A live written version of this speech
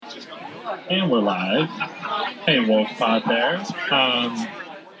And we're live. Hey, Wolfpod there.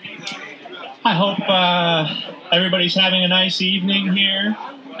 I hope everybody's having a nice evening here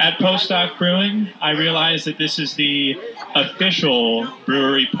at Postdoc Brewing. I realize that this is the official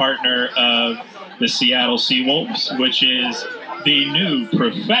brewery partner of the Seattle Seawolves, which is the new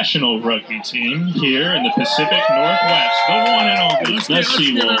professional rugby team here in the Pacific Northwest. The one and only, the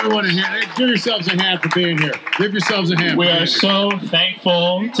Seawolves. Give everyone a hand. Give yourselves a hand for being here. Give yourselves a hand. We are so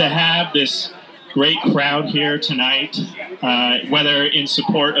thankful to have this great crowd here tonight, whether in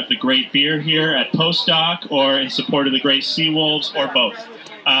support of the great beer here at Postdoc or in support of the great Seawolves or both.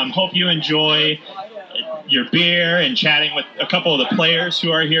 Hope you enjoy your beer and chatting with a couple of the players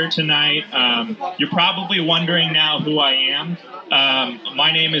who are here tonight. You're probably wondering now who I am.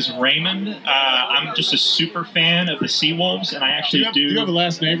 My name is Raymond. I'm just a super fan of the Seawolves, and I actually do you have a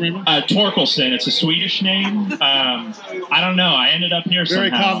last name, Raymond? Torkelson. It's a Swedish name. I don't know. I ended up here somehow.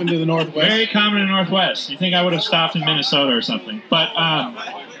 Very common to the Northwest. Very common in the Northwest. You think I would have stopped in Minnesota or something. But,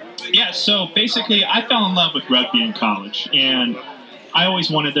 yeah, so basically I fell in love with rugby in college, and I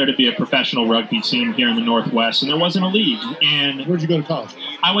always wanted there to be a professional rugby team here in the Northwest, and there wasn't a league. And where'd you go to college?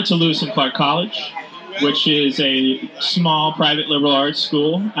 I went to Lewis and Clark College, which is a small private liberal arts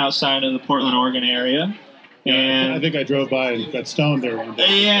school outside of the Portland, Oregon area. And I think I drove by and got stoned there one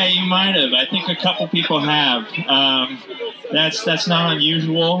day. Yeah, you might have. I think a couple people have. That's not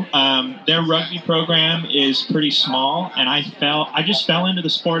unusual. Their rugby program is pretty small, and I just fell into the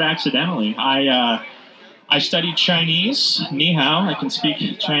sport accidentally. I studied Chinese, ni hao, I can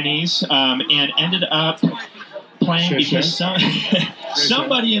speak Chinese, and ended up playing because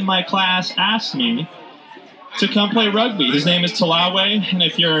somebody in my class asked me to come play rugby. His name is Talawe, and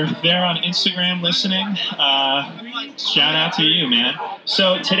if you're there on Instagram listening, shout out to you, man.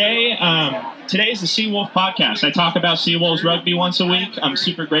 So today's the Seawolf podcast. I talk about Seawolves rugby once a week. I'm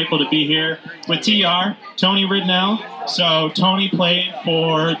super grateful to be here with TR, Tony Ridnell. So Tony played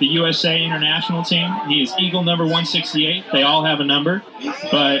for the USA international team. He is Eagle number 168. They all have a number.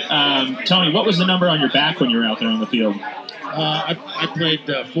 But Tony, what was the number on your back when you were out there on the field? I played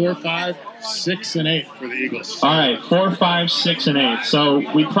 4, 5, 6, and 8 for the Eagles. All right, 4, 5, 6, and 8.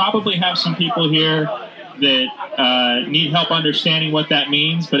 So we probably have some people here that need help understanding what that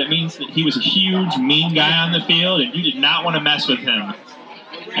means, but it means that he was a huge, mean guy on the field, and you did not want to mess with him.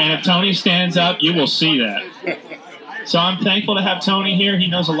 And if Tony stands up, you will see that. So I'm thankful to have Tony here. He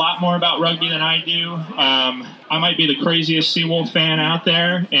knows a lot more about rugby than I do. I might be the craziest Seawolf fan out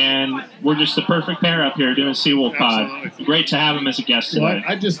there, and we're just the perfect pair up here doing Seawolf Pod. Absolutely. Great to have him as a guest today. Well,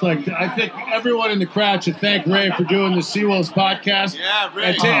 I think everyone in the crowd should thank Ray for doing the Seawolves podcast. Yeah,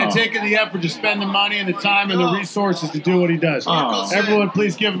 Ray. And taking the effort to spend the money and the time and the resources to do what he does. Everyone,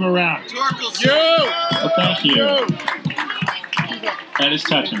 please give him a round. Well, thank you. That is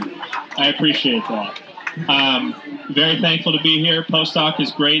touching. I appreciate that. Very thankful to be here. Postdoc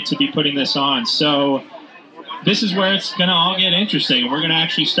is great to be putting this on. So this is where it's going to all get interesting. We're going to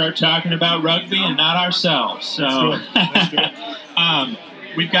actually start talking about rugby and not ourselves. So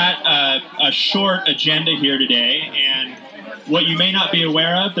we've got a short agenda here today, and what you may not be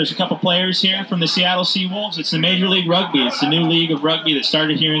aware of, there's a couple players here from the Seattle Seawolves. It's the Major League Rugby. It's the new league of rugby that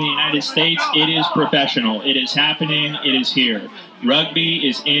started here in the United States. It is professional. It is happening. It is here. Rugby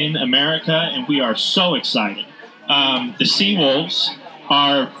is in America, and we are so excited. The Seawolves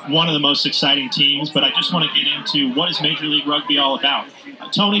are one of the most exciting teams, but I just want to get into what is Major League Rugby all about.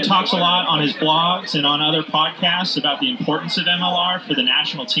 Tony talks a lot on his blogs and on other podcasts about the importance of MLR for the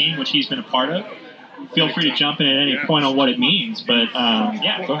national team, which he's been a part of. Feel free to jump in at any point on what it means, but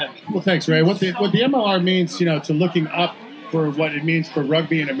yeah, go ahead. Well, thanks, Ray. What the MLR means, to looking up for what it means for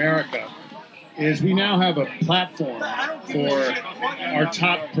rugby in America, is we now have a platform for our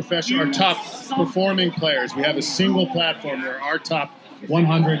top performing players. We have a single platform where our top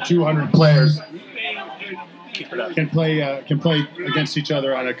 100, 200 players can play against each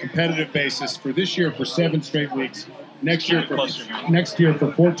other on a competitive basis for this year for 7 straight weeks. Next year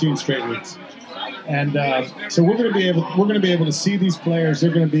for 14 straight weeks. And so we're going to be able to see these players.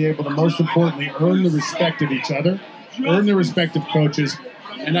 They're going to be able to, most importantly, earn the respect of each other, earn the respect of coaches.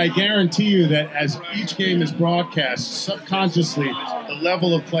 And I guarantee you that as each game is broadcast, subconsciously, the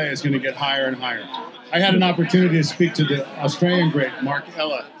level of play is going to get higher and higher. I had an opportunity to speak to the Australian great Mark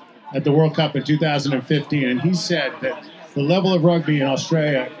Ella at the World Cup in 2015, and he said that the level of rugby in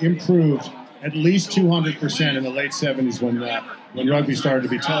Australia improved at least 200% in the late 70s when rugby started to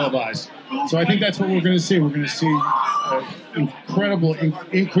be televised. So I think that's what we're going to see. We're going to see an incredible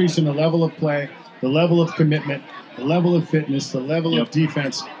increase in the level of play, the level of commitment, the level of fitness, the level of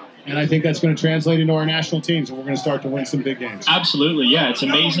defense, And I think that's going to translate into our national teams, and we're going to start to win some big games. Absolutely, yeah. It's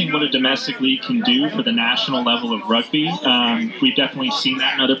amazing what a domestic league can do for the national level of rugby. We've definitely seen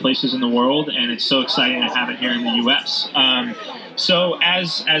that in other places in the world, and it's so exciting to have it here in the U.S. So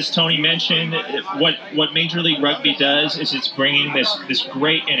as Tony mentioned, what Major League Rugby does is it's bringing this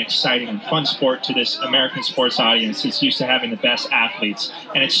great and exciting and fun sport to this American sports audience. It's used to having the best athletes,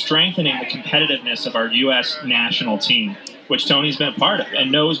 and it's strengthening the competitiveness of our U.S. national team, which Tony's been a part of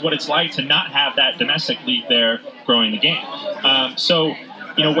and knows what it's like to not have that domestic league there growing the game. So,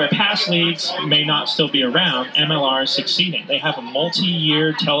 where past leagues may not still be around, MLR is succeeding. They have a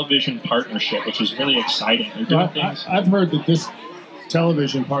multi-year television partnership, which is really exciting. They're doing things. I've heard that this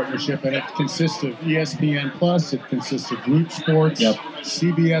television partnership, and it consists of ESPN Plus, it consists of Root Sports,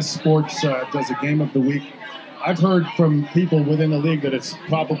 CBS Sports does a game of the week. I've heard from people within the league that it's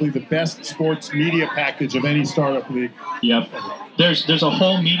probably the best sports media package of any startup league. Yep. There's a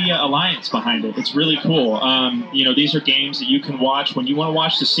whole media alliance behind it. It's really cool. These are games that you can watch. When you want to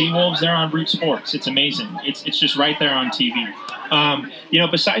watch the Seawolves, they're on Root Sports. It's amazing. It's just right there on TV.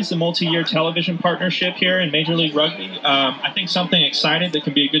 Besides the multi-year television partnership here in Major League Rugby, I think something exciting that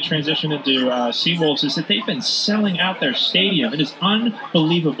can be a good transition into Seawolves is that they've been selling out their stadium. It is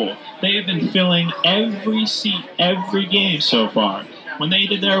unbelievable. They have been filling every seat, every game so far. When they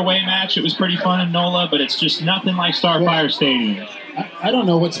did their away match, it was pretty fun in NOLA, but it's just nothing like Starfire Stadium. I don't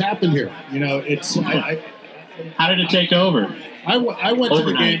know what's happened here. How did it take over? I went to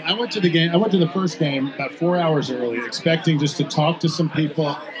the game. I went to the first game about 4 hours early, expecting just to talk to some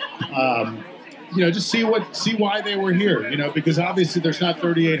people, just see why they were here. Because obviously there's not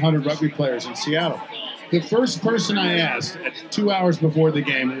 3,800 rugby players in Seattle. The first person I asked at 2 hours before the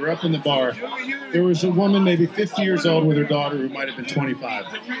game, we were up in the bar. There was a woman, maybe 50 years old, with her daughter who might have been 25,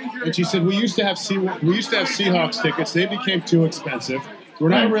 and she said, "We used to have Seahawks tickets. They became too expensive. We're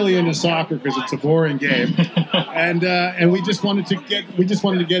not really into soccer because it's a boring game, and we just wanted to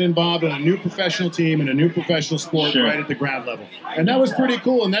get involved in a new professional team and a new professional sport right at the ground level." And that was pretty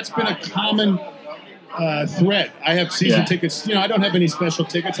cool. And that's been a common thread. I have season tickets. I don't have any special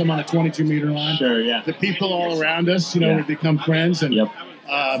tickets. I'm on a 22-meter line. Sure, yeah. The people all around us, we become friends, and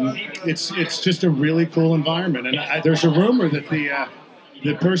it's just a really cool environment. And there's a rumor that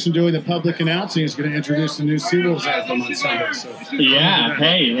the person doing the public announcing is going to introduce the new Seawolves anthem on Sunday. So. Yeah,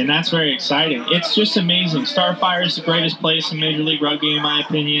 hey, and that's very exciting. It's just amazing. Starfire is the greatest place in Major League Rugby, in my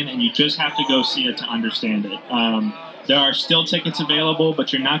opinion, and you just have to go see it to understand it. There are still tickets available,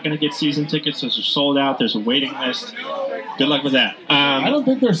 but you're not going to get season tickets. Those are sold out. There's a waiting list. Good luck with that. I don't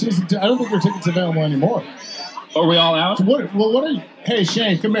think there are tickets available anymore. Are we all out? So what are you? Hey,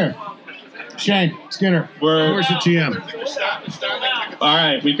 Shane, come here. Shane Skinner, where's the GM? All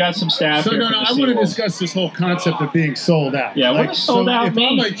right, we've got some staff. So here I want to discuss this whole concept of being sold out. Yeah, what does sold out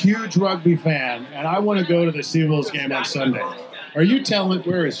mean? If I'm a huge rugby fan and I want to go to the Seawolves game on Sunday, are you telling?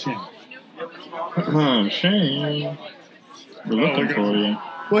 Where is Shane? Shane, we're looking for you.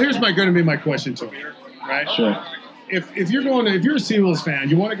 Well, here's going to be my question to you, right? Sure. If you're a Seawolves fan,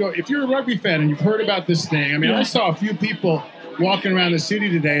 you want to go. If you're a rugby fan and you've heard about this thing, I saw a few people walking around the city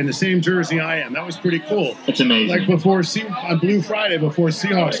today in the same jersey I am. That was pretty cool. It's amazing. Like on Blue Friday before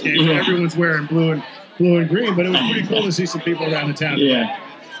Seahawks game, everyone's wearing blue and green, but it was pretty cool to see some people around the town today. Yeah.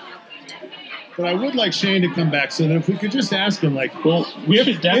 But I would like Shane to come back, so that if we could just ask him, if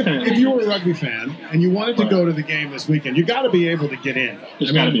you were a rugby fan and you wanted to go to the game this weekend, you got to be able to get in.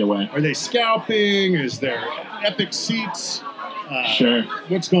 There's got to be a way. Are they scalping? Is there epic seats? Sure.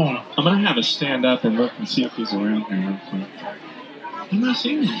 What's going on? I'm going to have a stand up and look and see if he's around here. I'm not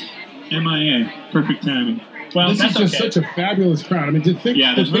seeing him. MIA. Perfect timing. Well, this is just such a fabulous crowd. To think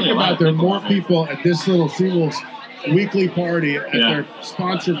about there are more people at this little Seawolves weekly party at their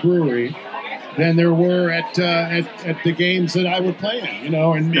sponsor brewery than there were at the games that I would play in,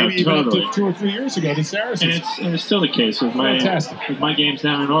 and maybe even up to 2 or 3 years ago, the Saracens. And it's still the case with my games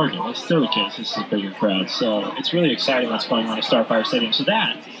down in Oregon. It's still the case. This is a bigger crowd. So it's really exciting what's going on at Starfire Stadium. So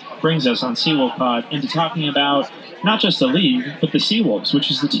that brings us on Seawolf Pod into talking about not just the league, but the Seawolves,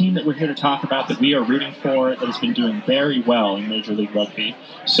 which is the team that we're here to talk about that we are rooting for, that has been doing very well in Major League Rugby.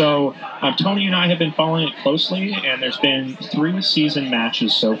 So Tony and I have been following it closely, and there's been 3 season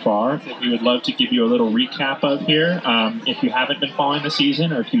matches so far that we would love to give you a little recap of here, if you haven't been following the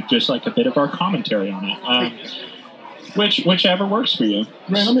season, or if you'd just like a bit of our commentary on it. Whichever works for you.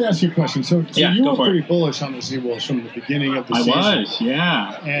 Ray, let me ask you a question. So you were pretty bullish on the Seawolves from the beginning of the season. I was,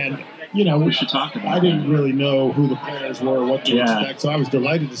 yeah. And we should talk about I didn't really know who the players were, what to expect, so I was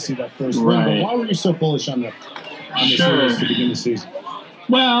delighted to see that first win. But why were you so bullish on the Seawolves to begin the season?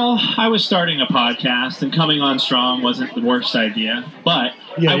 Well, I was starting a podcast, and coming on strong wasn't the worst idea. But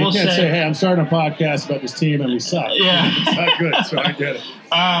Yeah, I you will can't say, say, hey, I'm starting a podcast about this team and we suck. Yeah. It's not good, so I get it.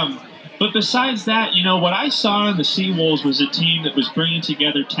 But besides that, what I saw in the Seawolves was a team that was bringing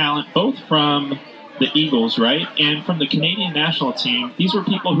together talent both from the Eagles, right, and from the Canadian national team. These were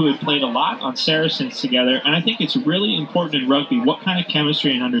people who had played a lot on Saracens together, and I think it's really important in rugby what kind of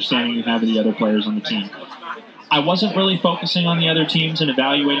chemistry and understanding you have of the other players on the team. I wasn't really focusing on the other teams and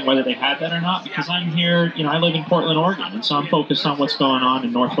evaluating whether they had that or not because I'm here, I live in Portland, Oregon, and so I'm focused on what's going on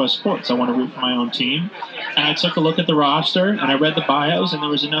in Northwest sports. I want to root for my own team. And I took a look at the roster, and I read the bios, and there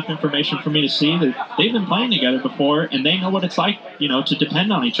was enough information for me to see that they've been playing together before, and they know what it's like, to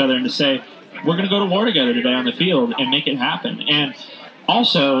depend on each other and to say, we're going to go to war together today on the field and make it happen. And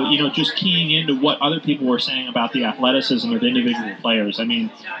also, just keying into what other people were saying about the athleticism of individual players. I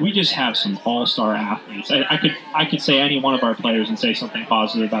mean, we just have some all-star athletes. I could say any one of our players and say something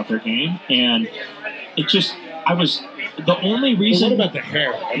positive about their game, and the only reason. Well, what about the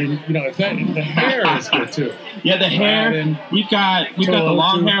hair? I mean, if the hair is good too. Yeah, the Aladdin, hair. We've got the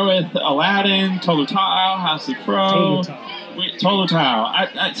long hair with Aladdin, Tolutau, House of Fro.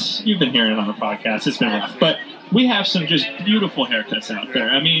 Tolutau. You've been hearing it on the podcast. It's been rough, but we have some just beautiful haircuts out there.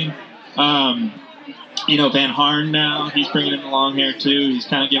 I mean, Van Harn now, he's bringing in the long hair too. He's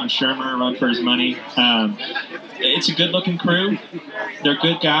kind of giving Shermer a run for his money. It's a good-looking crew. They're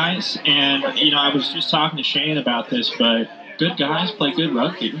good guys. And, I was just talking to Shane about this, but good guys play good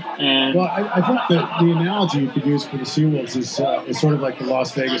rugby. And well, I think the analogy you could use for the Seawolves is sort of like the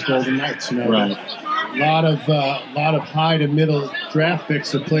Las Vegas Golden Knights. Right. A lot of high to middle draft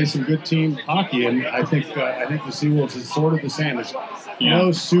picks that play some good team hockey, and I think the Seawolves is sort of the same. There's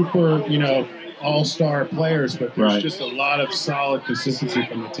no super all-star players, but there's just a lot of solid consistency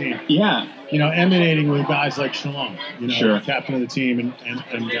from the team. Yeah, emanating with guys like Shalom, sure. Captain of the team, and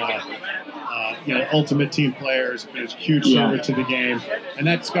ultimate team players, but it's huge server to the game, and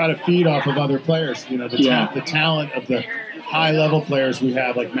that's got to feed off of other players. The talent of the high-level players we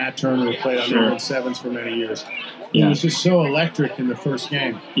have, like Matt Turner, who played on the World Sevens for many years. He was just so electric in the first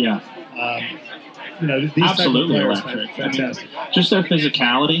game. Yeah. These absolutely type of players, electric. fantastic. Just their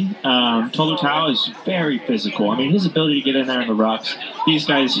physicality. Tolutau is very physical. I mean, his ability to get in there in the rucks. These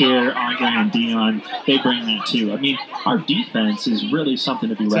guys here, Andre and Dion, they bring that too. I mean, our defense is really something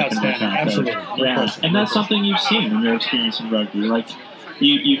to be reckoned with. Absolutely. And that's something you've seen in your experience in rugby. Like,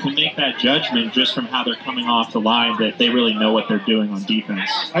 you can make that judgment just from how they're coming off the line that they really know what they're doing on defense.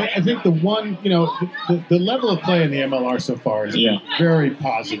 I think the one, the level of play in the MLR so far is very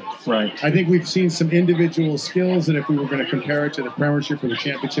positive. Right. I think we've seen some individual skills that if we were going to compare it to the Premiership or the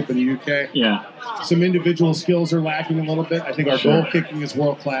Championship in the UK, some individual skills are lacking a little bit. I think our goal kicking is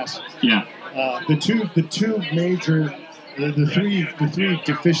world class. Yeah. The two major. The three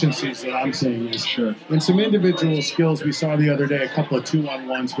deficiencies that I'm seeing is in some individual skills. We saw the other day a couple of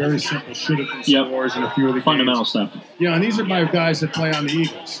 2-on-1s, very simple, should have been scores in a few of the fundamental games. stuff. And these are my guys that play on the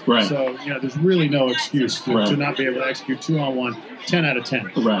Eagles. Right. So there's really no excuse to not be able to execute 2-on-1, 10 out of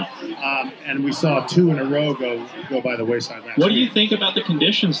 10. Right. And we saw 2 in a row go by the wayside last What do week. you think about the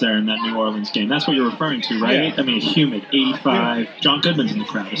conditions there in that New Orleans game? That's what you're referring to, right? Yeah. I mean, humid, 85. John Goodman's in the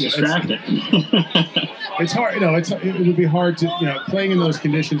crowd. It's distracted. It's hard, it would be hard to, playing in those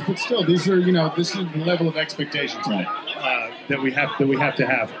conditions, but still, this is the level of expectations that we have to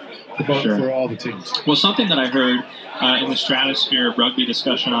have for all the teams. Well, something that I heard in the stratosphere of rugby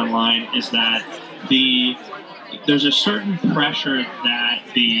discussion online is that there's a certain pressure that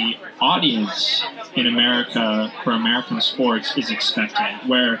the audience in America for American sports is expecting,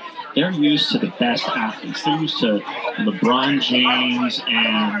 where they're used to the best athletes. They're used to LeBron James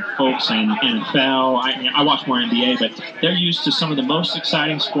and folks in NFL. I watch more NBA, but they're used to some of the most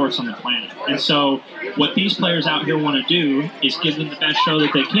exciting sports on the planet. And so what these players out here want to do is give them the best show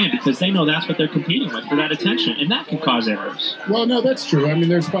that they can because they know that's what they're competing with for that attention, and that can cause errors. Well, no, that's true. I mean,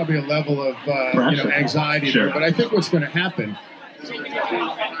 there's probably a level of anxiety there, but I think what's going to happen,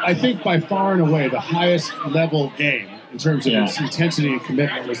 I think by far and away the highest level game in terms of its intensity and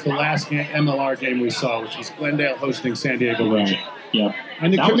commitment was the last MLR game we saw, which was Glendale hosting San Diego Legion. Yep.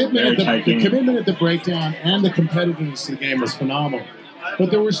 And the commitment at the breakdown and the competitiveness of the game was phenomenal.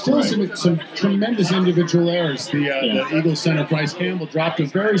 But there were still some tremendous individual errors. The Eagles center, Bryce Campbell, dropped a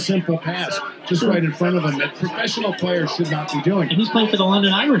very simple pass just right in front of him that professional players should not be doing. And he's playing for the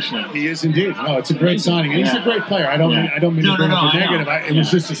London Irish now. He is indeed. No, it's a great signing. And he's a great player. I don't mean to bring up the negative. It was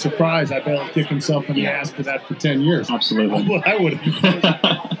just a surprise. I bet he'll kick himself in the ass for that for 10 years. Absolutely. Well, I would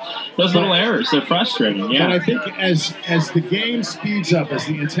have. Those little errors, they're frustrating. Yeah. But I think as the game speeds up, as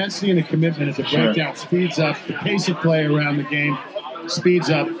the intensity and the commitment of the breakdown speeds up, the pace of play around the game, speeds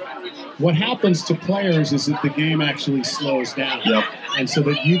up. What happens to players is that the game actually slows down. Yep. And so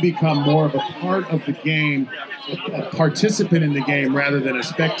that you become more of a part of the game, a participant in the game rather than a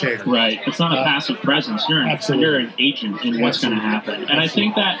spectator. Right. It's not a passive presence. You're an agent in what's going to happen. And I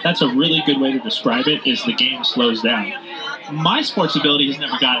think that's a really good way to describe it is the game slows down. My sports ability has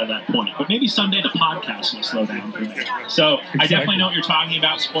never got to that point, but maybe someday the podcast will slow down for me. So I definitely know what you're talking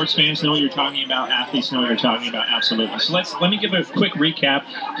about. Sports fans know what you're talking about. Athletes know what you're talking about. Absolutely. So let me give a quick recap.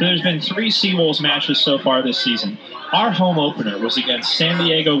 So there's been 3 Seawolves matches so far this season. Our home opener was against San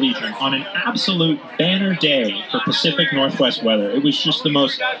Diego Legion on an absolute banner day for Pacific Northwest weather. It was just the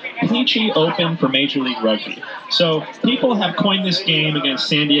most peachy open for Major League Rugby. So people have coined this game against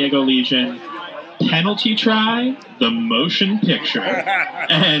San Diego Legion penalty try, the motion picture.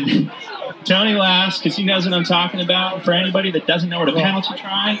 And Tony laughs because he knows what I'm talking about. For anybody that doesn't know what a penalty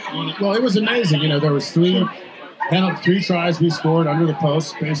try... Well, it was amazing. There was 3 tries we scored under the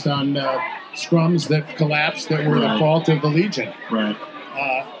post based on scrums that collapsed that were the fault of the Legion. Right.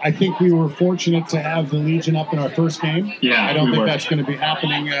 I think we were fortunate to have the Legion up in our first game. Yeah, I don't think that's going to be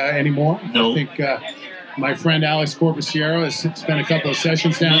happening anymore. Nope. I think my friend Alex Corbisiero has spent a couple of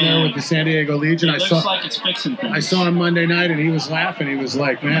sessions down there with the San Diego Legion. It looks like it's fixing things. I saw him Monday night, and he was laughing. He was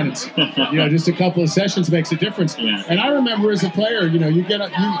like, "Man, it's just a couple of sessions makes a difference." Yeah. And I remember as a player,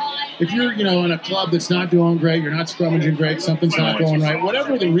 if you're in a club that's not doing great, you're not scrummaging great, something's not going right.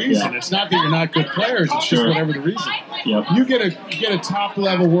 Whatever the reason, it's not that you're not good players. It's just whatever the reason. Yep. You get a top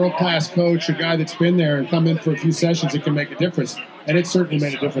level world class coach, a guy that's been there and come in for a few sessions, it can make a difference. And it certainly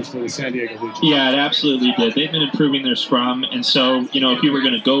made a difference for the San Diego Legion. Yeah, it absolutely did. They've been improving their scrum, and so, if you were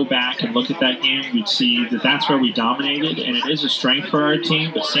going to go back and look at that game, you'd see that that's where we dominated, and it is a strength for our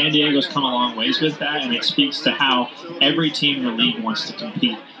team, but San Diego's come a long ways with that, and it speaks to how every team in the league wants to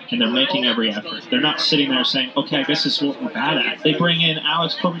compete, and they're making every effort. They're not sitting there saying, okay, I guess this is what we're bad at. They bring in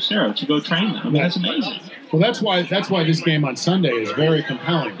Alex Corbisiero to go train them. I mean, that's amazing. Well, that's why this game on Sunday is very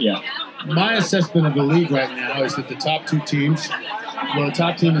compelling. Yeah. My assessment of the league right now is that the top 2 teams, the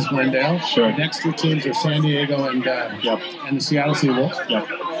top team is Glendale. Sure. The next 2 teams are San Diego and the Seattle Seawolves. Yep.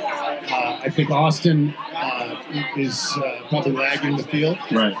 I think Austin is probably lagging the field.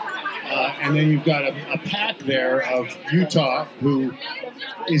 Right. And then you've got a pack there of Utah, who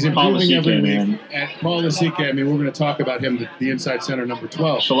is improving every week. Man. And Paul Lasike, we're going to talk about him, the inside center, number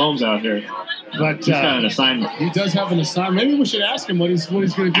 12. Shalom's out here. But he's got an assignment. He does have an assignment. Maybe we should ask him what he's going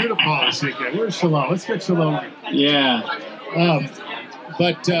to do to Paul Lasike. Where's Shalom? Let's get Shalom. Yeah.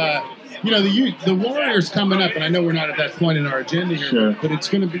 The Warriors coming up, and I know we're not at that point in our agenda here, but it's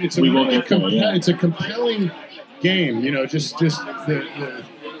going to be it's a compelling game. Just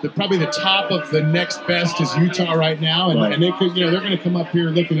the probably the top of the next best is Utah right now, and they could they're going to come up here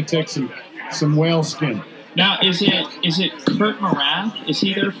looking to take some whale skin. Now, is it Kurt Morath? Is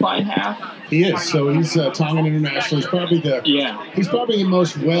he their fly half? He is. So he's Tongan international. He's probably the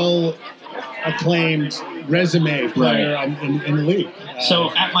most well acclaimed resume player in the league.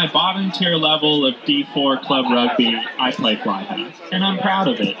 So at my bottom tier level of D4 club rugby, I play fly half, and I'm proud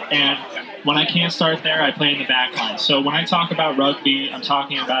of it. And when I can't start there, I play in the back line. So when I talk about rugby, I'm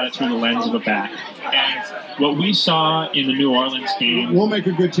talking about it through the lens of a back. And what we saw in the New Orleans game... We'll make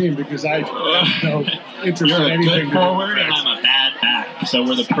a good team because I have no interest You're in anything. You're a good forward, and I'm a bad back. So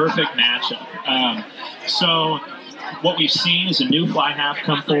we're the perfect matchup. So what we've seen is a new fly half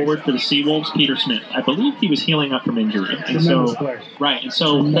come forward for the Seawolves, Peter Smith. I believe he was healing up from injury. Tremendous player. Right, and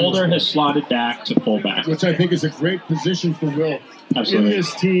so Holder has slotted back to fullback. Which I think is a great position for Will. Absolutely. In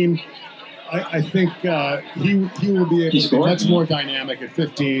this team... I think he will be able to be much more dynamic at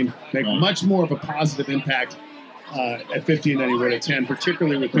 15, make much more of a positive impact at 15 than he would at 10,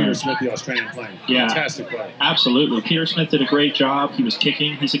 particularly with Peter Smith, the Australian playing. Yeah. Fantastic player. Absolutely. Peter Smith did a great job. He was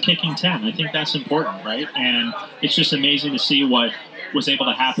kicking. He's a kicking 10. I think that's important, right? And it's just amazing to see what was able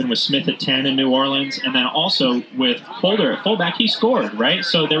to happen with Smith at 10 in New Orleans, and then also with Holder at fullback, he scored, right?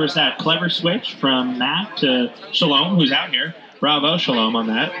 So there was that clever switch from Matt to Shalom, who's out here. Bravo, Shalom, on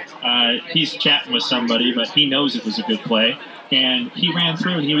that. He's chatting with somebody, but he knows it was a good play. And he ran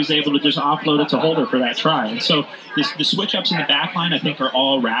through, and he was able to just offload it to Holder for that try. And so the switch-ups in the back line, I think, are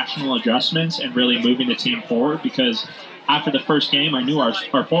all rational adjustments and really moving the team forward because after the first game, I knew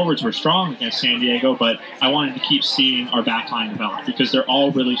our forwards were strong against San Diego, but I wanted to keep seeing our back line develop because they're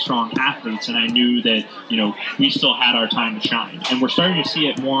all really strong athletes, and I knew that, we still had our time to shine. And we're starting to see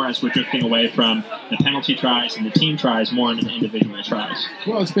it more as we're drifting away from the penalty tries and the team tries more into the individual tries.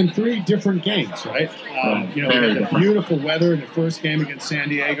 Well, it's been 3 different games, right? We had the beautiful weather in the first game against San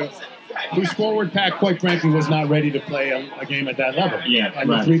Diego, whose forward pack, quite frankly, was not ready to play a game at that level. Yeah, and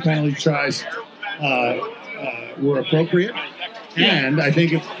the 3 penalty tries were appropriate. And I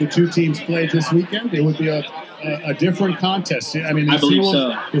think if the two teams played this weekend, it would be a different contest. I mean, I believe so.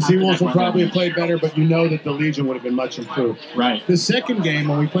 The Seawolves would probably have played better, but you know that the Legion would have been much improved. Right. The second game,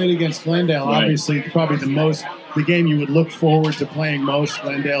 when we played against Glendale, obviously probably the game you would look forward to playing most.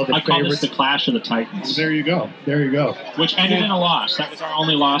 Glendale, the I call favorites. this the Clash of the Titans. There you go. Which ended in a loss. That was our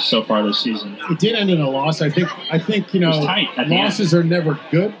only loss so far this season. It did end in a loss. I think It was tight at the losses are never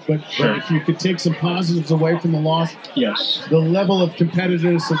good, but if you could take some positives away from the loss, yes, the level of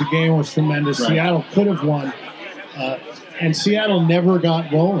competitiveness of the game was tremendous. Right. Seattle could have won. And Seattle never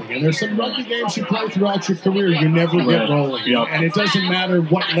got rolling. And there's some rugby games you play throughout your career, you never get rolling. Yep. And it doesn't matter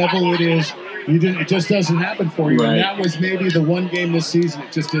what level it is, it just doesn't happen for you. Right. And that was maybe the one game this season,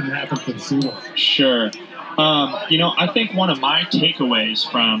 it just didn't happen for the Seawolves. Sure. I think one of my takeaways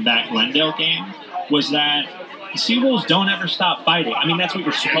from that Glendale game was that the Seawolves don't ever stop fighting. I mean, that's what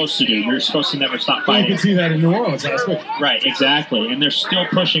you're supposed to do. You're supposed to never stop fighting. You can see that in New Orleans last week. Right, exactly. And they're still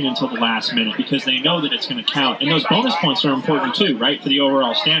pushing until the last minute because they know that it's going to count. And those bonus points are important too, right, for the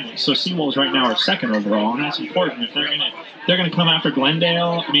overall standings. So Seawolves right now are second overall, and that's important. If they're going to come after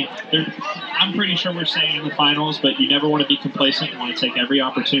Glendale. I mean, I'm pretty sure we're staying in the finals, but you never want to be complacent. You want to take every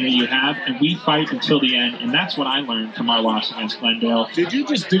opportunity you have, and we fight until the end. And that's what I learned from our loss against Glendale. Did you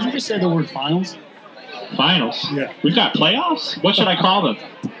just say the word finals? Finals? Yeah. We've got playoffs? What should I call them?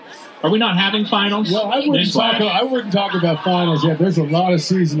 Are we not having finals? Well, I wouldn't talk about finals yet. There's a lot of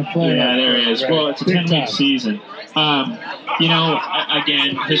season to play. Yeah, there is. Right. Well, it's a 10-week season.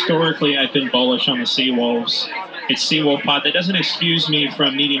 Again, historically, I've been bullish on the Seawolves. It's Seawolf Pod. That doesn't excuse me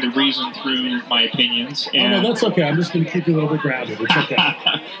from needing to reason through my opinions. No, that's okay. I'm just going to keep you a little bit grounded. It's okay.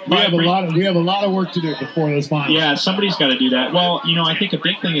 we have a lot of work to do before those finals. Yeah, somebody's got to do that. Well, I think a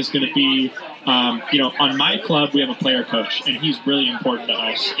big thing is going to be, on my club we have a player coach, and he's really important to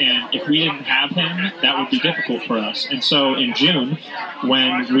us. And if we didn't have him, that would be difficult for us. And so in June,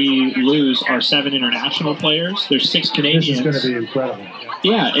 when we lose our 7 international players, there's 6 Canadians. This is going to be incredible.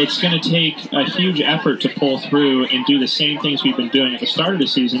 Yeah, it's going to take a huge effort to pull through and do the same things we've been doing at the start of the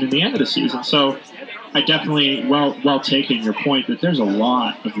season and the end of the season. So I definitely, well taken your point that there's a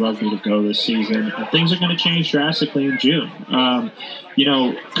lot of rugby to go this season. And things are going to change drastically in June.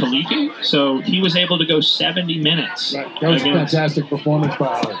 Kaliki, so he was able to go 70 minutes. Right. That was a fantastic performance by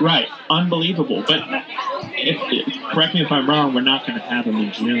Alex. Right, unbelievable. But correct me if I'm wrong, we're not going to have him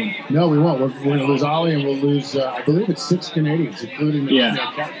in June. No, we won't. We're going to lose Ollie, and we'll lose, I believe it's 6 Canadians, including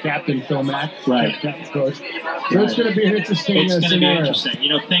Captain Phil Mack, Captain Coach. So it's going to be an interesting It's going to be scenario. interesting.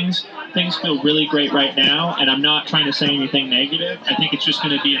 Things feel really great right now, and I'm not trying to say anything negative. I think it's just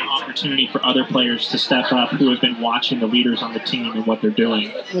going to be an opportunity for other players to step up who have been watching the leaders on the team and what they're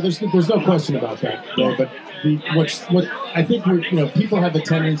doing. Well, there's no question about that. Though, but what I think people have a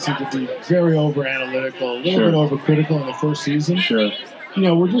tendency to be very over analytical, a little bit over critical in the first season. Sure.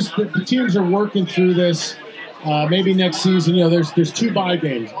 We're just the teams are working through this. Maybe next season, there's 2 bye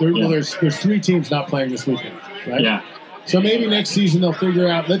games. There's 3 teams not playing this weekend, right? Yeah. So maybe next season they'll figure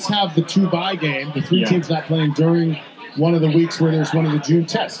out, let's have the 2 bye game, the 3 teams not playing during one of the weeks where there's one of the June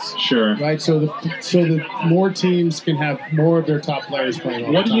tests. Sure. Right? So the more teams can have more of their top players playing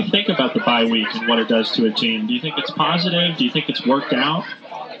all What the time. do you think about the bye week and what it does to a team? Do you think it's positive? Do you think it's worked out?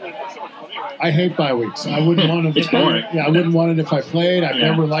 I hate bye weeks. I wouldn't want them. It's boring. I wouldn't want it if I played. I've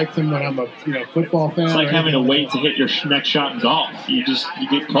never liked them when I'm a football fan. It's like having to wait to hit your next shot in golf. You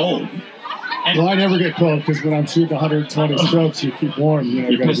get cold. Well, I never get cold because when I'm shooting 120 strokes, you keep warm.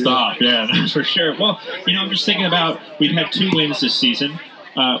 You're pissed off, yeah, for sure. Well, I'm just thinking about, we've had 2 wins this season.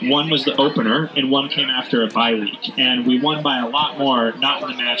 One was the opener, and one came after a bye week. And we won by a lot more, not in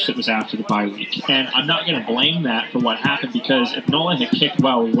the match that was after the bye week. And I'm not going to blame that for what happened, because if Nola had kicked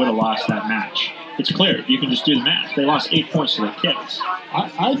well, we would have lost that match. It's clear. You can just do the math. They lost 8 points to their kicks.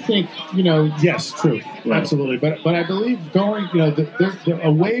 I think, yes, true. Right. Absolutely. But I believe the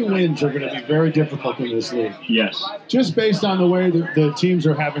away wins are going to be very difficult in this league. Yes. Just based on the way the teams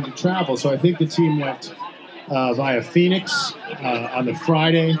are having to travel. So I think the team went via Phoenix on the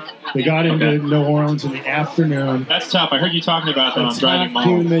Friday. They got into New Orleans in the afternoon. That's tough. I heard you talking about that on driving hot,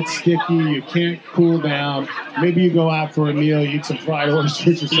 humid, sticky. You can't cool down. Maybe you go out for a meal, you eat some fried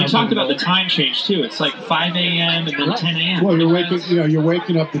oysters or something. You talked about the time change too. It's like 5 a.m. and then 10 a.m. Well, you're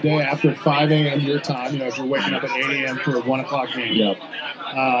waking up the day after at 5 a.m. your time. If you're waking up at 8 a.m. for a 1 o'clock game. Yep.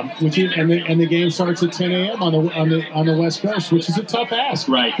 And the game starts at 10 a.m. on the West Coast, which is a tough ask.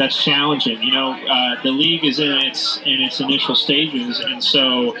 Right, that's challenging. The league is in its initial stages, and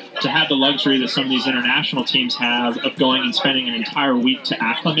so to have the luxury that some of these international teams have of going and spending an entire week to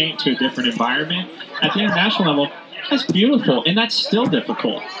acclimate to a different environment at the international level, That's beautiful, and that's still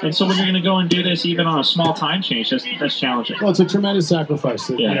difficult. And so when you're going to go and do this even on a small time change, that's challenging. Well, it's a tremendous sacrifice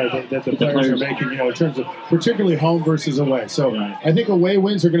that, that the players are making, in terms of particularly home versus away. So I think away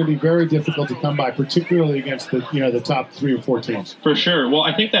wins are going to be very difficult to come by, particularly against the top 3 or 4 teams. For sure. Well,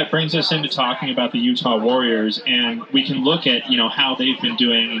 I think that brings us into talking about the Utah Warriors, and we can look at how they've been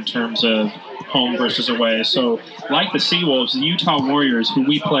doing in terms of home versus away. So, like the Seawolves, the Utah Warriors, who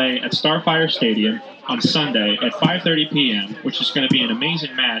we play at Starfire Stadium on Sunday at 5:30 p.m., which is going to be an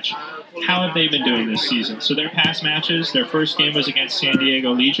amazing match. How have they been doing this season? So their past matches, their first game was against San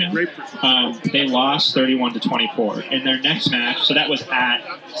Diego Legion. They lost 31-24. In their next match, so that was at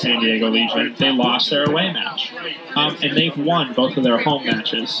San Diego Legion, they lost their away match. And they've won both of their home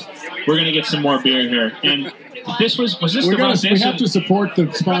matches. We're going to get some more beer here. And this was this the Ruck This? We have to support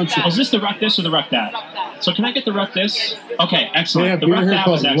the sponsor. Was this the Ruck This or the Ruck That? So can I get the Ruck This? Okay, excellent. The Ruck That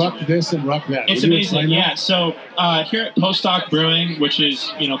was excellent. Ruck This and Ruck That. It's amazing. Yeah. So here at Postdoc Brewing, which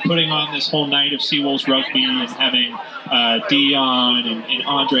is putting on this whole night of Seawolves rugby and having Dion and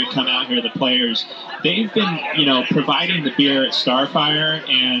Andre come out here, the players, they've been providing the beer at Starfire,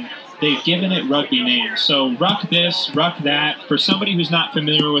 and they've given it rugby names. So Ruck This, Ruck That. For somebody who's not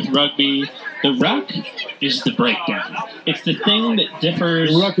familiar with rugby, the ruck is the breakdown. It's the thing that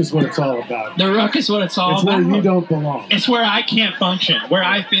differs. The ruck is what it's all about. The ruck is what it's all about. It's where you don't belong. It's where I can't function, where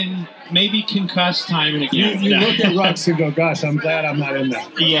I've been maybe concussed time and again. You look at rucks and go, gosh, I'm glad I'm not in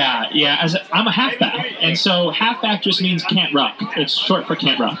that. Yeah. I'm a halfback. And so halfback just means can't ruck. It's short for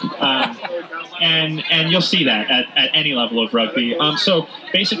can't ruck. And you'll see that at any level of rugby. So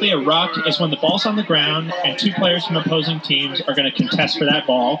basically a ruck is when the ball's on the ground and 2 players from opposing teams are going to contest for that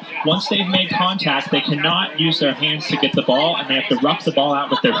ball. Once they've made contact, they cannot use their hands to get the ball, and they have to ruck the ball out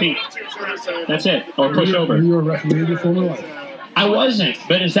with their feet. That's it. Or push over. Were you a referee before your life? I wasn't,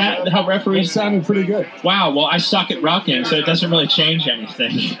 but is that how referees... It sounded pretty good. Wow, well, I suck at rucking, so it doesn't really change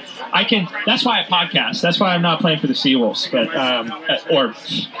anything. That's why I podcast. That's why I'm not playing for the Seawolves, but or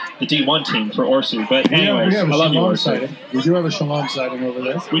the D1 team for Orsu. But anyways, I love you, Orsu. We do have a Shalom sighting over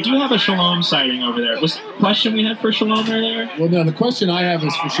there. We do have a Shalom sighting over there. Was the question we had for Shalom there? Well, no, the question I have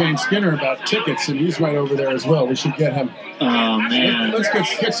is for Shane Skinner about tickets, and he's right over there as well. We should get him. Oh, man. Let's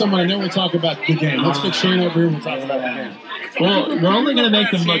get someone, and then we'll talk about the game. Let's get Shane over here and we'll talk about the game. Well, we're only going to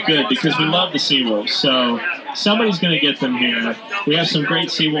make them look good because we love the Seawolves. So somebody's going to get them here. We have some great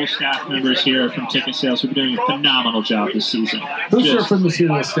Seawolves staff members here from Ticket Sales who've been doing a phenomenal job this season. Who's here from the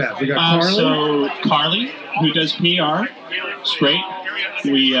Seawolves staff? We got Carly. So Carly, who does PR. It's great.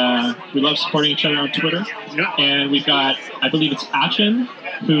 We love supporting each other on Twitter. Yep. And we've got, I believe it's Achin,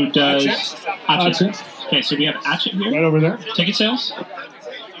 who does... Achin. Okay, so we have Achin here. Right over there. Ticket Sales.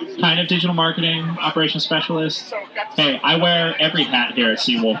 Kind of digital marketing, operations specialist. Hey, I wear every hat here at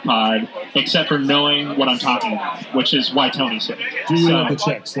Seawolf Pod, except for knowing what I'm talking about, which is why Tony's here. Do you have the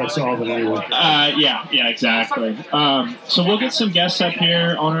checks? That's all that I want. Yeah, exactly. So we'll get some guests up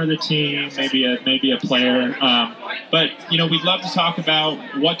here, owner of the team, maybe a player. But we'd love to talk about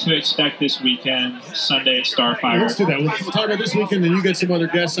what to expect this weekend, Sunday at Starfire. Let's do that. We'll talk about this weekend, then you get some other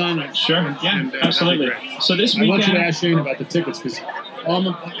guests on. Sure. Absolutely. So this weekend, I want you to ask Shane about the tickets because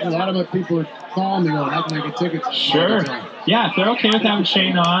a lot of my people are calling me going, how can I get tickets? Sure. Yeah, if they're okay with having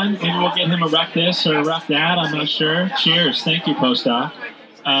Shane on, maybe we'll get him a Ruck This or a Ruck That. I'm not sure. Cheers. Thank you, Postdoc.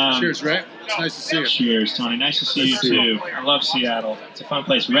 Cheers, Ray. It's nice to see you. Cheers, Tony. Nice to see you, too. I love Seattle. It's a fun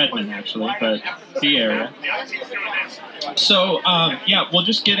place. Redmond, actually, but the area. So, we'll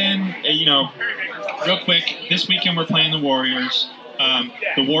just get in, real quick. This weekend we're playing the Warriors.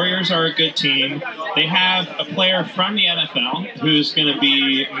 The Warriors are a good team. They have a player from the NFL who's going to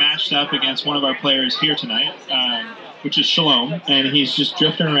be matched up against one of our players here tonight, which is Shalom, and he's just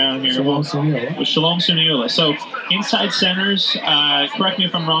drifting around here with Shalom Suniula. So inside centers, correct me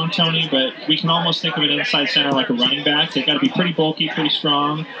if I'm wrong, Tony, but we can almost think of an inside center like a running back. They've got to be pretty bulky, pretty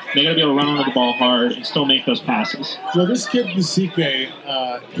strong. They got to be able to run onto the ball hard and still make those passes. Well, this kid Nasike,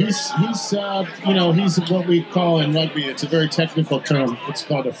 he's what we call in rugby. It's a very technical term. It's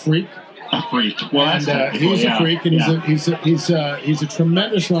called a freak. A freak. Well, and he's a freak, and he's a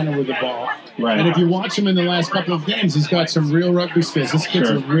tremendous runner with the ball. Right. And if you watch him in the last couple of games, he's got some real rugby skills. This kid's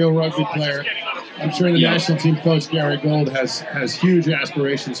a real rugby player. I'm sure the national team coach Gary Gold has huge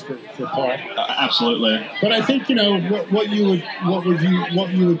aspirations for Paul. Absolutely. But I think what you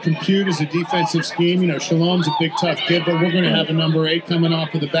would compute as a defensive scheme. Shalom's a big tough kid, but we're going to have a number 8 coming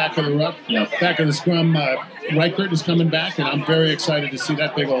off of the back of the ruck, back of the scrum. Reichert is coming back, and I'm very excited to see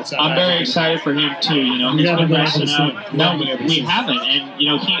that big old side. I'm very excited for him too. He's been nice enough. No, we haven't, and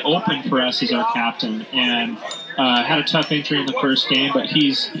he opened for us as our captain, and had a tough injury in the first game, but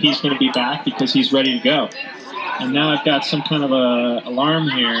he's going to be back because he's ready to go. And now I've got some kind of a alarm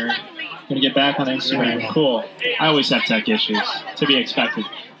here. Going to get back on Instagram. Cool. I always have tech issues, to be expected.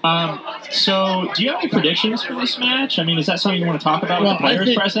 So, do you have any predictions for this match? I mean, is that something you want to talk about with the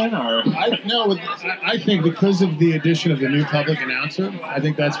players present? Or I think because of the addition of the new public announcer, I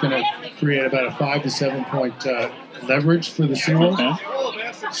think that's going to create about a 5 to 7 point leverage for the Seawolves.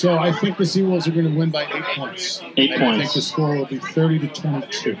 Okay. So I think the Seawolves are going to win by 8 points. 8 points. I think the score will be 30 to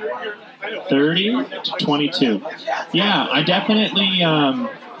 22. 30 to 22. Yeah, I definitely.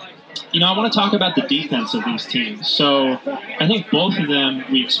 I want to talk about the defense of these teams. So I think both of them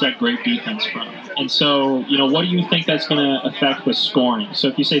we expect great defense from. And so, what do you think that's going to affect with scoring? So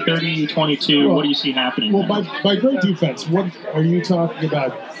if you say 30-22, what do you see happening? Well, by great defense, what are you talking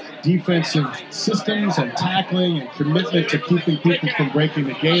about? Defensive systems and tackling and commitment to keeping people from breaking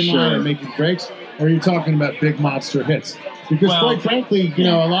the game line and making breaks? Or are you talking about big monster hits? Because quite frankly,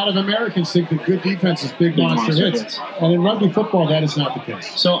 a lot of Americans think that good defense is big monster hits. And in rugby football, that is not the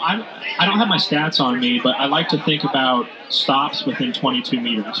case. So I don't have my stats on me, but I like to think about stops within 22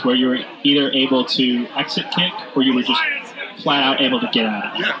 meters, where you were either able to exit kick or you were just flat out able to get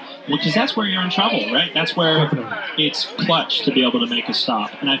out of it. Because that's where you're in trouble, right? That's where it's clutch to be able to make a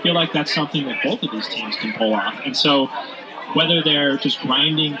stop. And I feel like that's something that both of these teams can pull off. And so whether they're just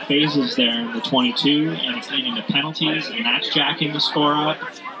grinding phases there in the 22 and it's leading to penalties and match jacking the score up,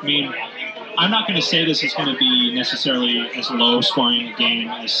 I mean, I'm not going to say this is going to be necessarily as low scoring a game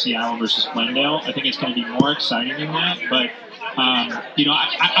as Seattle versus Glendale. I think it's going to be more exciting than that. But,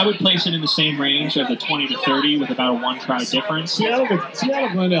 I would place it in the same range of the 20 to 30 with about a 1-try difference.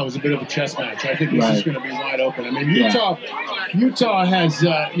 Seattle-Glendale was a bit of a chess match. I think this is going to be wide open. I mean, Utah has,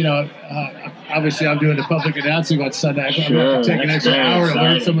 obviously I'm doing the public announcing on Sunday. I'm going to take an extra hour to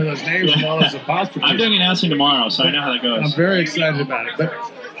learn some of those names and all those apostrophes. I'm doing announcing tomorrow, so I know how that goes. I'm very excited about it.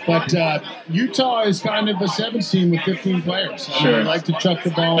 But Utah is kind of a 7 team with 15 players. They like to chuck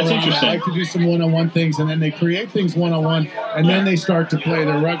the ball around. They like to do some one-on-one things, and then they create things one-on-one, and then they start to play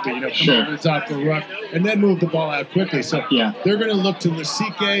their rugby, come over the top of the ruck, and then move the ball out quickly. So they're going to look to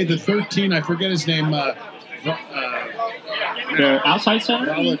Lasike, the 13, I forget his name, the outside center?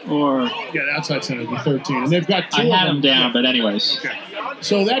 The outside center, the 13. And they've got two I had them down, but anyways. Okay.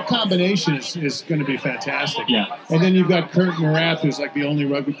 So that combination is going to be fantastic. Yeah. And then you've got Kurt Marath, who's like the only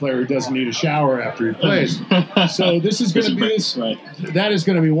rugby player who doesn't need a shower after he plays. So this is going to be that is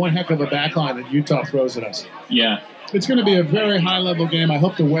going to be one heck of a backline that Utah throws at us. Yeah. It's going to be a very high-level game. I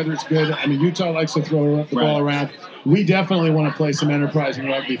hope the weather's good. I mean, Utah likes to throw the ball around. We definitely want to play some enterprising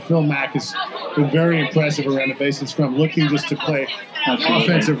rugby. Phil Mack has been very impressive around the base and scrum, looking just to play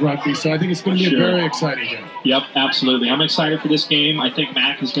offensive rugby. So I think it's going to be a very exciting game. Yep, absolutely. I'm excited for this game. I think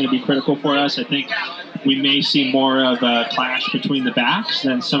Mack is going to be critical for us. I think we may see more of a clash between the backs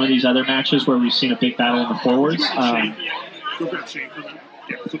than some of these other matches where we've seen a big battle in the forwards.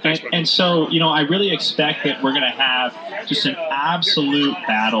 And so, I really expect that we're going to have just an absolute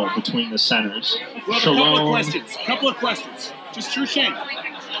battle between the centers. Couple of questions. Just true Shane.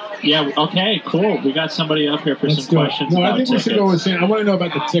 Yeah, okay, cool. We got somebody up here for some questions. No, I think we should go with Shane. I want to know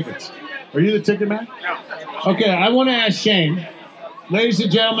about the tickets. Are you the ticket man? No. Okay, I want to ask Shane. Ladies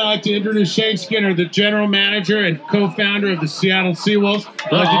and gentlemen, I'd like to introduce Shane Skinner, the general manager and co-founder of the Seattle Seawolves.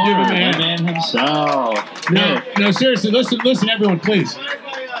 I'd like to give him a hand. The man himself. No, seriously, listen, everyone, please.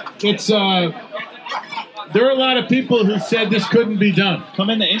 It's there are a lot of people who said this couldn't be done. Come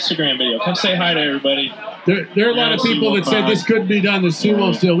in the Instagram video. Come say hi to everybody. There are a lot of people that said this couldn't be done. The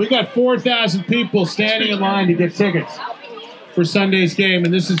Seawolves deal. We got 4,000 people standing in line to get tickets for Sunday's game,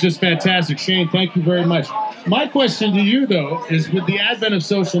 and this is just fantastic. Shane, thank you very much. My question to you, though, is with the advent of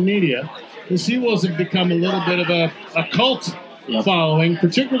social media, the Seawolves have become a little bit of a cult following,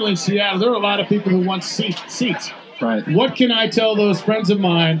 particularly in Seattle. There are a lot of people who want seats. Right. What can I tell those friends of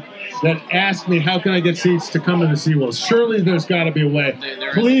mine that ask me, how can I get seats to come to the Seawolves? Surely there's got to be a way.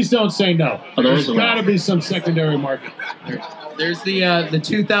 Please don't say no. There's got to be some secondary market. There's the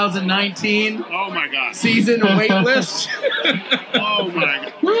 2019 season wait list. Oh,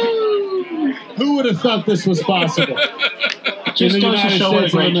 my God. Who would have thought this was possible? Just goes to show what a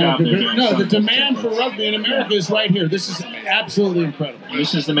great job they're doing. No, the demand for rugby in America is right here. This is absolutely incredible.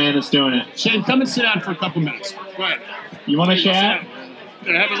 This is the man that's doing it. Shane, come and sit down for a couple minutes. Go ahead. You want to chat?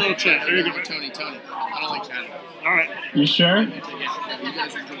 Yeah, have a little chat. There you go. Tony. I don't like chatting. All right. You sure?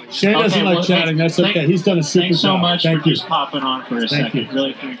 Shane doesn't like chatting. That's okay. He's done a super job. Thanks so much for just popping on for a second.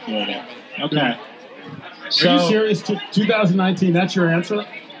 Really appreciate it. Okay. So, are you serious? 2019, that's your answer?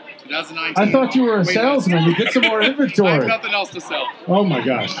 2019. I thought you were a salesman. You get some more inventory. I have nothing else to sell. Oh, my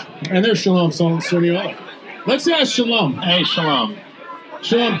gosh. And there's Shalom Suniola. Let's ask Shalom. Hey, Shalom.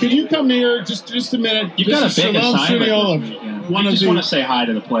 Shalom, could you come here just a minute? You've This got a is big Shalom assignment Suniola, this weekend. one We of just the- want to say hi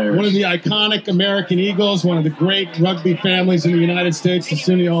to the players. One of the iconic American Eagles, one of the great rugby families in the United States, the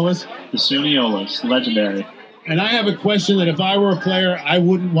Suniolas. The Suniolas, legendary. And I have a question that if I were a player, I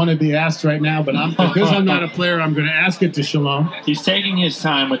wouldn't want to be asked right now, but because I'm not a player, I'm going to ask it to Shalom. He's taking his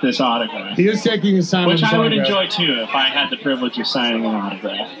time with this autograph, He is taking his time. which with his I would autograph. enjoy too if I had the privilege of signing an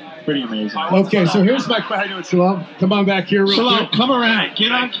autograph. Pretty amazing. Okay, so here's my question, Shalom. Come on back here real Shalom, quick. come around.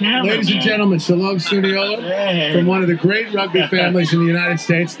 Get on camera, Ladies and man. gentlemen, Shalom Suniola Hey. from one of the great rugby families in the United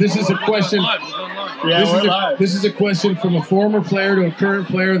States. This is a question. Yeah, This we're is, a, live. this is a question from a former player to a current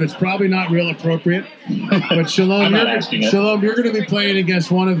player that's probably not real appropriate. But Shalom, I'm not asking it. Shalom, you're going to be playing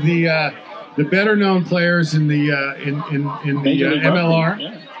against one of the better known players in the Major League MLR, Rugby,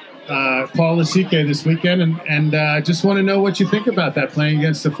 yeah. Paul Lasike this weekend, and just want to know what you think about that, playing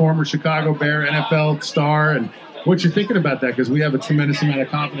against the former Chicago Bear NFL star, and what you're thinking about that, because we have a tremendous amount of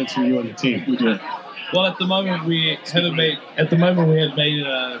confidence in you and the team. We do. Well, at the moment we haven't made. At the moment we haven't made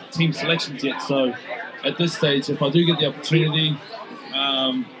team selections yet. So, at this stage, if I do get the opportunity,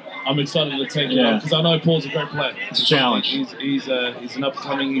 I'm excited to take it Yeah. on because I know Paul's a great player. It's a challenge. He's an up and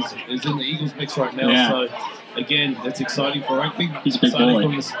coming. He's in the Eagles mix right now. Yeah. So, again, that's exciting for rugby. He's a big exciting boy.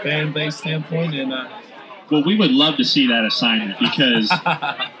 from the fan base standpoint, and Well, we would love to see that assignment because,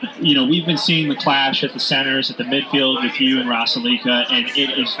 we've been seeing the clash at the centers, at the midfield with you and Rasalika, and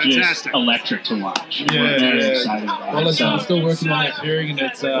it is just Fantastic. electric to watch. Yeah, We're very yeah. excited about well, it. listen, So- I'm still working on that pairing, and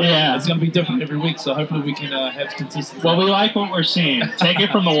it's Yeah. it's going to be different every week. So hopefully we can have consistency. Well, we like what we're seeing. Take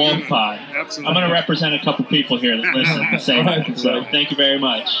it from the Wolf Pod. I'm going to represent a couple people here that listen and say that. So thank you very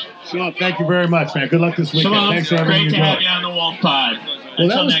much. Shalom, thank you very much, man. Good luck this weekend. Shalom. Thanks for everything Great to you're have doing. you on the Wolf Pod. Well,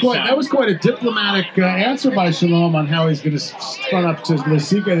 Until next time. that was quite a diplomatic answer by Shalom on how he's going to run up to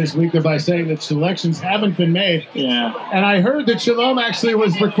Lasika this week by saying that selections haven't been made. Yeah. And I heard that Shalom actually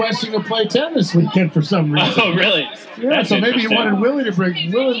was requesting to play 10 this weekend for some reason. Oh, really? Yeah, That's so maybe he interesting. wanted Willie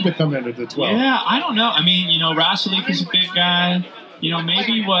to come into the 12. Yeah, I don't know. I mean, Rasalika is a big guy.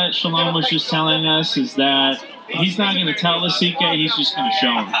 Maybe what Shalom was just telling us is that he's not going to tell Lasika, he's just going to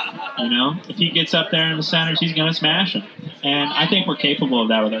show him. If he gets up there in the centers, he's going to smash him. And I think we're capable of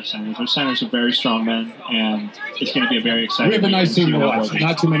that with our centers. Our centers are very strong men, and it's going to be a very exciting We have a nice weekend team to see what watch. happens.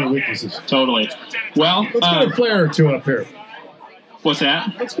 Not too many weaknesses. Totally. Well, Let's get a player or two up here. what's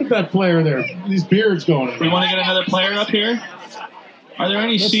that? Let's get that player there. These beards going. We want to get another player up here? Are there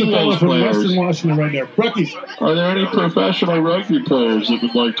any That's the fellow Seawolves from players? Western Washington right there. Brookie, Are there any professional rugby players that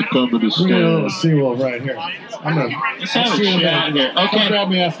would like to come to the bring in a little stand? Seawolf right here. I'm gonna. Let's have a see you in a chat minute. here. Okay. Come grab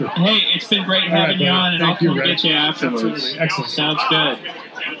me after. Hey, it's been great All right, having you buddy. on, and Thank I'll you, come Ray. get you afterwards. Absolutely. Excellent. Sounds good.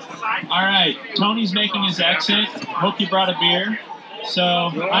 All right, Tony's making his exit. Hope you brought a beer. So,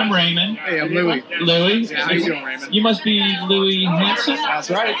 I'm Raymond. Hey, I'm Louie. Louie? Yeah, how you doing, Raymond? You must be Louie Hansen?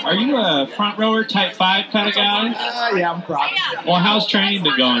 That's right. Are you a front rower, type 5 kind of guy? Yeah, I'm prop. Well, how's training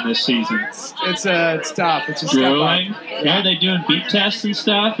been going this season? It's tough. It's a step Grueling? up. Yeah, are they doing beep tests and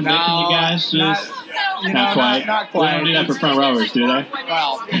stuff? And making you guys just... Not quite. Not They quite. don't do that for front rowers, do they?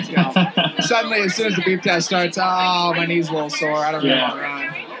 Well, suddenly, as soon as the beep test starts, my knee's a little sore. I don't know how to run.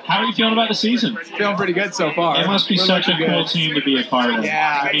 How are you feeling about the season? Feeling pretty good so far. It must be We're such a looking cool good. team to be a part of.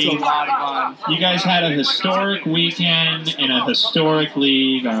 Yeah, I it's a mean, lot of fun. you guys had a historic weekend in a historic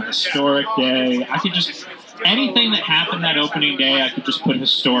league on a historic day. I could just... Anything that happened that opening day, I could just put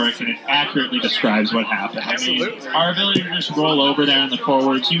historic, and it accurately describes what happened. I mean, Absolutely. our ability to just roll over there in the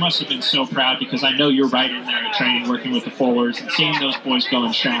forwards, you must have been so proud because I know you're right in there at training, working with the forwards, and seeing those boys go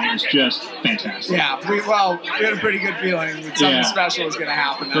and shine is just fantastic. Yeah, we had a pretty good feeling that something Yeah. special was going to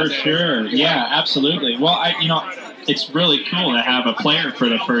happen. that For day. sure. Yeah, absolutely. Well, it's really cool to have a player for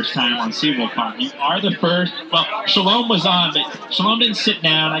the first time on SeaWolfCon. You are the first. Well, Shalom was on, but Shalom didn't sit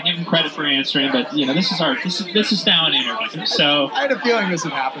down. I give him credit for answering, but this is now an interview. So, I had a feeling this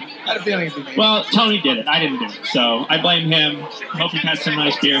would happen. I had a feeling it'd be me. well, Tony did it. I didn't do it. So I blame him. Hope you've had some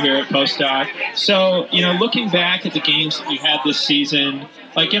nice beer here at Postdoc. So, looking back at the games that we had this season,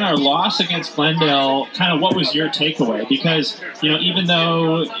 like in our loss against Glendale, kind of what was your takeaway? Because, even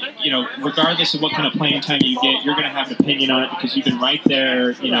though, regardless of what kind of playing time you get, you're going to have an opinion on it because you've been right there,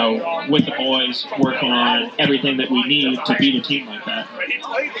 with the boys working on everything that we need to beat a team like that.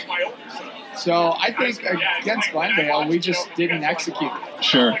 So I think against Glendale, we just didn't execute.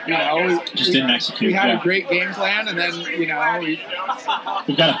 Sure. We Just didn't execute. We had yeah. a great game plan, and then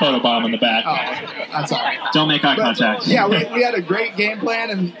We've got a photo bomb in the back. that's all right. Don't make eye contact. Yeah, we had a great game plan,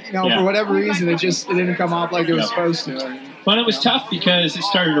 and Yeah. for whatever reason, it didn't come off like it was Yep. supposed to. But it was tough because it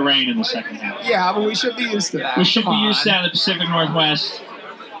started to rain in the second half. Yeah, but we should be used to that. We should Come be used to on. that in the Pacific Northwest.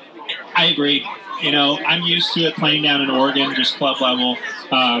 I agree. You know, I'm used to it playing down in Oregon, just club level.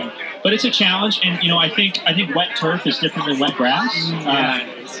 But it's a challenge, and I think wet turf is different than wet grass.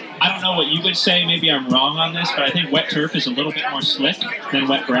 I don't know what you would say. Maybe I'm wrong on this, but I think wet turf is a little bit more slick than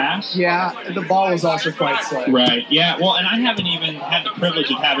wet grass. Yeah, the ball was also quite slick. Right. Yeah. Well, and I haven't even had the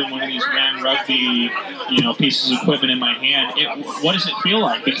privilege of having one of these Ram Rugby, pieces of equipment in my hand. What does it feel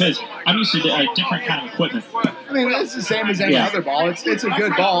like? Because I'm used to a different kind of equipment. I mean, it's the same as any other ball. It's a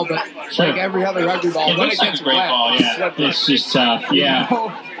good ball, but like every other rugby ball, it looks like a great ball. Yeah. It's just tough.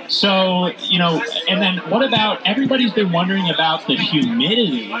 Yeah. So, and then what about, everybody's been wondering about the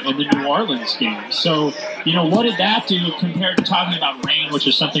humidity in the New Orleans game. So, what did that do compared to talking about rain, which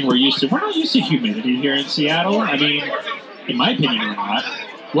is something we're used to? We're not used to humidity here in Seattle. I mean, in my opinion, we're not.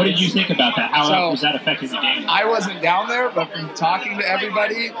 What did you think about that? How was that affecting the game? I wasn't down there, but from talking to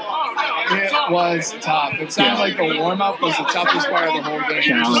everybody, it was tough. It sounded like the warm-up was the toughest part of the whole game.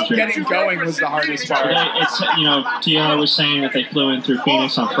 Just getting going was the hardest part. TR was saying that they flew in through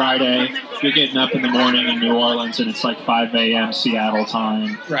Phoenix on Friday. You're getting up in the morning in New Orleans, and it's like 5 a.m. Seattle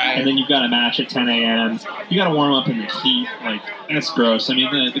time. Right. And then you've got a match at 10 a.m. You got to warm up in the heat. Like, that's gross. I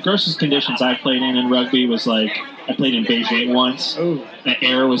mean, the grossest conditions I played in rugby was like, I played in Beijing once. Ooh. The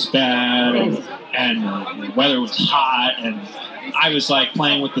air was bad, and the weather was hot, and I was like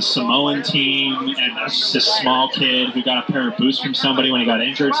playing with the Samoan team, and I was just this small kid who got a pair of boots from somebody when he got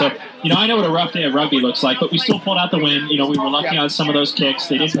injured. So, I know what a rough day of rugby looks like, but we still pulled out the win. We were lucky on some of those kicks.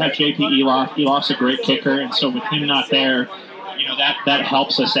 They didn't have JP Eloff. Eloff's a great kicker, and so with him not there, that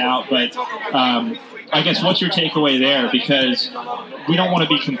helps us out. But I guess what's your takeaway there? Because we don't want to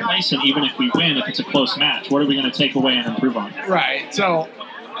be complacent even if we win, if it's a close match. What are we going to take away and improve on? Right. So,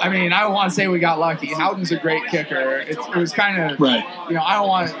 I mean, I don't want to say we got lucky. Howden's a great kicker. It was kind of, right. I don't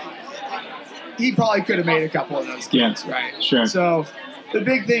want to, he probably could have made a couple of those kicks, right? Sure. So, the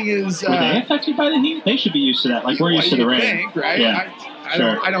big thing is... were they affected by the heat? They should be used to that. Like, we're used to the rain. Think, right? Yeah.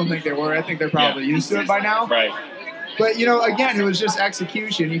 I don't think they were. I think they're probably used to it by now. Right. But, again, it was just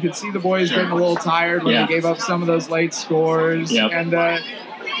execution. You could see the boys getting a little tired when they gave up some of those late scores. Yep. And,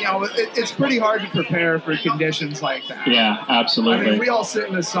 it's pretty hard to prepare for conditions like that. Yeah, absolutely. I mean, we all sit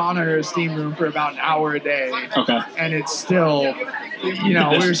in a sauna or a steam room for about an hour a day. Okay. And it's still,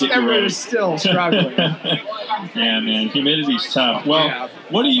 we're still struggling. Yeah, man, humidity's tough. Well,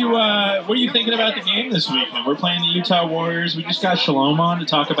 what are you thinking about the game this weekend? We're playing the Utah Warriors. We just got Shalom on to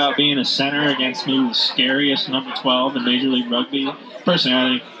talk about being a center against maybe the scariest number 12 in Major League Rugby.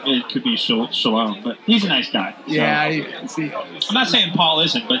 Personally, I think it could be Shalom, but he's a nice guy. So. Yeah, I'm not saying Paul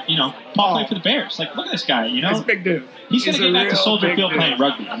isn't, but, Paul played for the Bears. Like, look at this guy, He's a big dude. He's going to get back to Soldier Field playing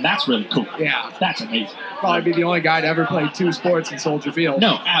rugby, and that's really cool. Yeah. That's amazing. Probably be the only guy to ever play 2 sports in Soldier Field.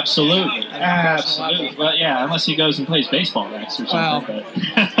 No, absolutely. Absolutely. Well, yeah, unless he goes and plays baseball next or something.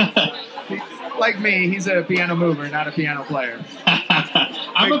 Well, like me, he's a piano mover, not a piano player.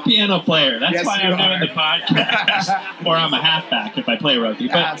 I'm a piano player. That's why I'm doing the podcast. Or I'm a halfback if I play rugby.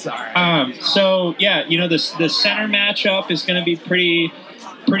 But, that's all right. The center matchup is going to be pretty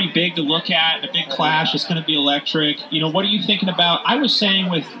big to look at. A big clash. It's going to be electric. What are you thinking about? I was saying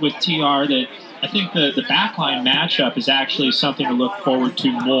with TR that I think the backline matchup is actually something to look forward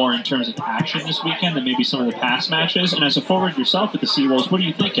to more in terms of action this weekend than maybe some of the past matches. And as a forward yourself with the Seawolves, what are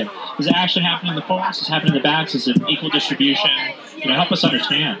you thinking? Does it actually happen in the forwards? Does it happen in the backs? Is it equal distribution? Help us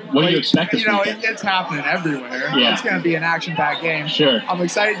understand. What do you expect this weekend? It's happening everywhere. Yeah. It's going to be an action-packed game. Sure. I'm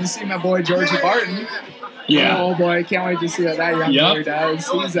excited to see my boy Georgie Barton. Yeah. Oh boy, can't wait to see what that young boy does.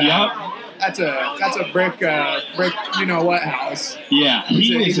 He's that's a brick house. Yeah,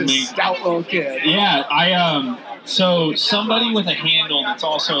 he's a stout little kid. Yeah, so somebody with a handle that's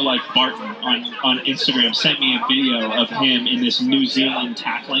also like Barton on Instagram sent me a video of him in this New Zealand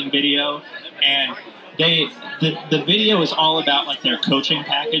tackling video, and the video is all about like their coaching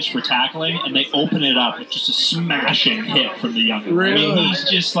package for tackling, and they open it up with just a smashing hit from the young guy. Really? I mean, he's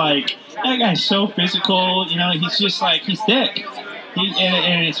just like, that guy's so physical, he's just like, he's thick.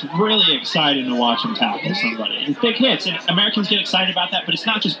 And it's really exciting to watch him tackle somebody. It's big hits, and Americans get excited about that, but it's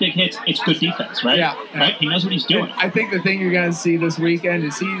not just big hits, it's good defense, right? Yeah. Right? He knows what he's doing. I think the thing you're going to see this weekend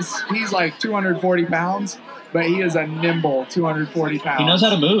is he's like 240 pounds, but he is a nimble 240 pounds. He knows how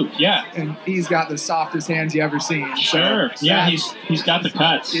to move, yeah. And he's got the softest hands you ever seen. Sure. So yeah, he's got the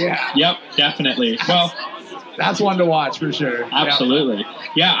cuts. Yeah. Yep, definitely. Well, that's one to watch for sure. Absolutely.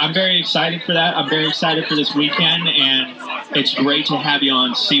 Yeah, I'm very excited for that. I'm very excited for this weekend, and it's great to have you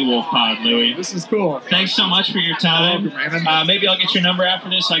on Seawolf Pod, Louie. This is cool. Thanks so much for your time. Maybe I'll get your number after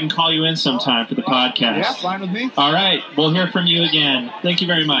this so I can call you in sometime for the podcast. Yeah, fine with me. All right. We'll hear from you again. Thank you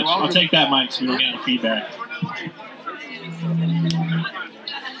very much. I'll take that mic so we don't get any feedback.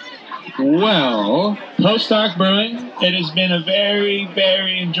 Well, Postdoc Brewing, it has been a very,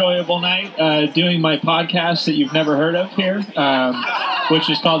 very enjoyable night doing my podcast that you've never heard of here, which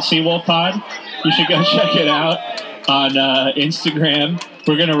is called Seawolf Pod. You should go check it out on Instagram.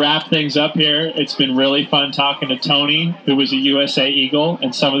 We're going to wrap things up here. It's been really fun talking to Tony, who was a USA Eagle,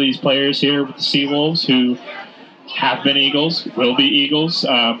 and some of these players here with the Seawolves who have been Eagles, will be Eagles,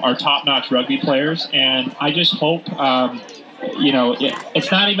 are top-notch rugby players. And I just hope,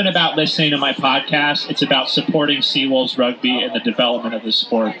 it's not even about listening to my podcast. It's about supporting Seawolves rugby and the development of the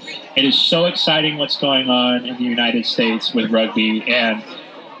sport. It is so exciting what's going on in the United States with rugby, and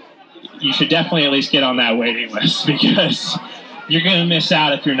you should definitely at least get on that waiting list because you're going to miss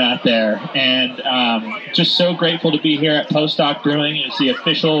out if you're not there. And just so grateful to be here at Postdoc Brewing. It's the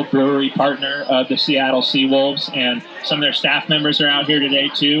official brewery partner of the Seattle Seawolves, and some of their staff members are out here today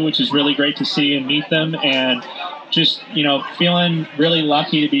too, which is really great to see and meet them. And just, feeling really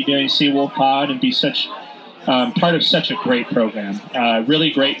lucky to be doing Seawolf Pod and be such part of such a great program. Really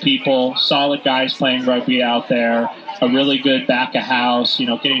great people, solid guys playing rugby out there. A really good back of house,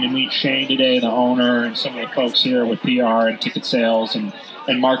 getting to meet Shane today, the owner, and some of the folks here with PR and ticket sales and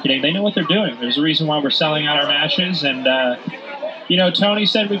marketing. They know what they're doing. There's a reason why we're selling out our matches. And, Tony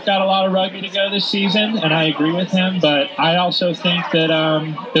said we've got a lot of rugby to go this season, and I agree with him. But I also think that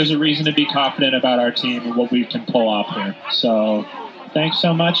there's a reason to be confident about our team and what we can pull off here. So thanks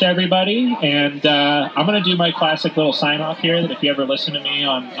so much, everybody. And I'm going to do my classic little sign-off here that if you ever listen to me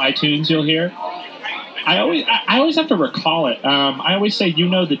on iTunes, you'll hear. I always have to recall it. I always say, you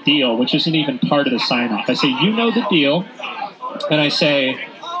know the deal, which isn't even part of the sign-off. I say, you know the deal, and I say,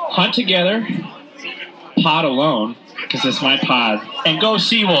 hunt together, pod alone, because it's my pod, and go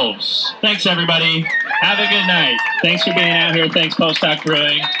Seawolves. Thanks, everybody. Have a good night. Thanks for being out here. Thanks, Postdoc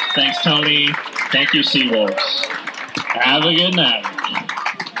Brewing. Thanks, Tony. Thank you, Seawolves. Have a good night.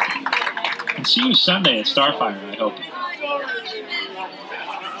 And see you Sunday at Starfire, I hope.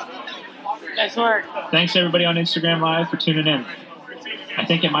 Nice work. Thanks, everybody on Instagram Live, for tuning in. I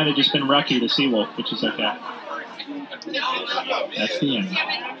think it might have just been Rucky the Seawolf, which is okay. That's the end.